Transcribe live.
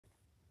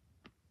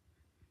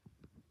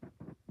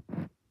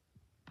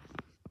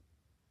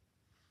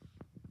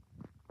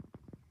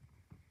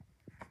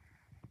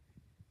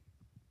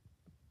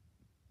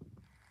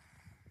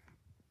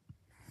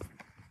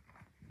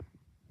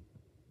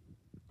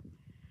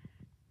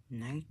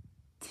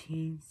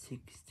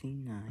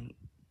1969,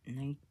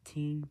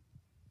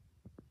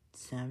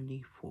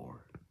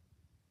 1974.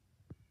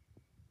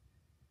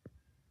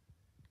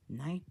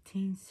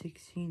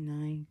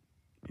 1969,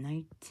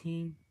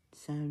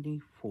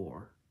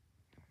 1974.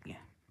 Yeah.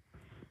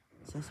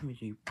 Sesame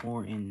Street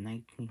born in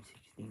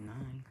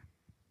 1969.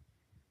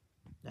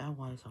 That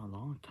was a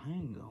long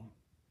time ago.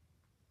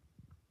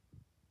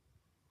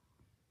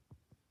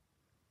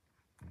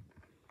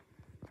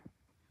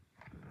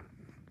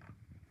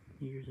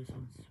 Here's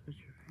some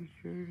special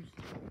features.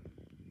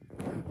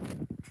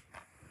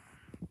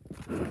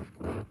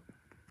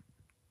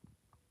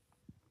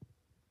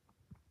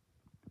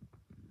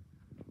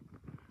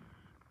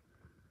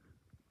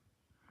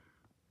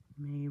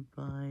 Made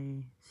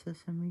by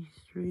Sesame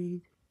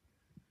Street.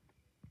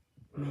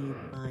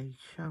 Made by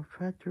Shout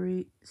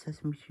Factory,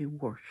 Sesame Street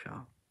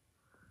Workshop.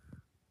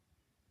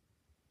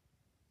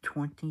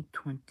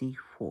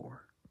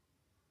 2024.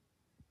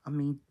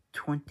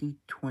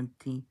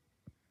 2020.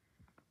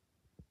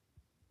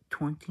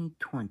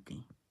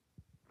 2020.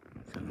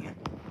 So yeah.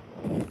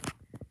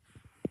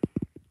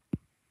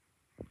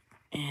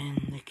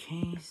 And the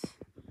case,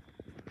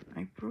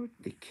 I brought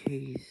the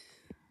case.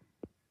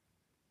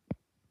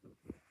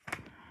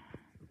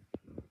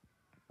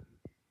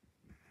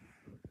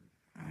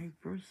 I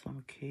brought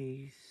some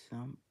case,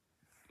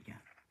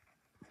 yeah.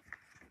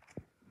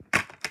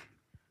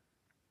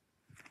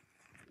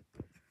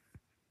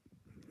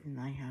 And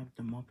I have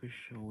the Muppet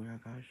Show where I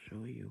gotta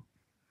show you.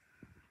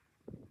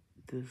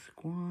 This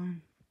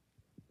one.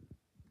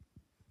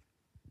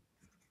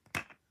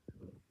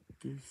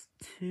 This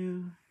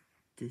two.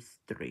 This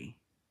three.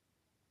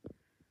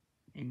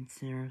 And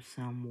there are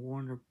some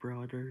Warner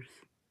Bros.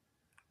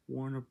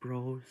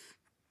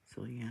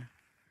 So yeah.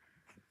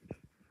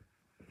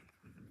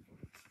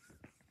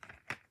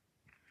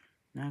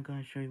 Not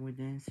gonna show you with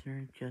the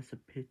insert, just the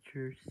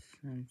pictures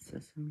and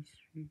Sesame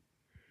Street.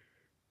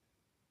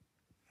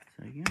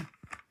 So yeah.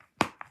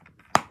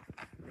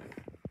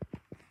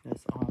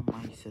 That's all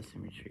my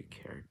Sesame Street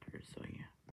characters, so yeah.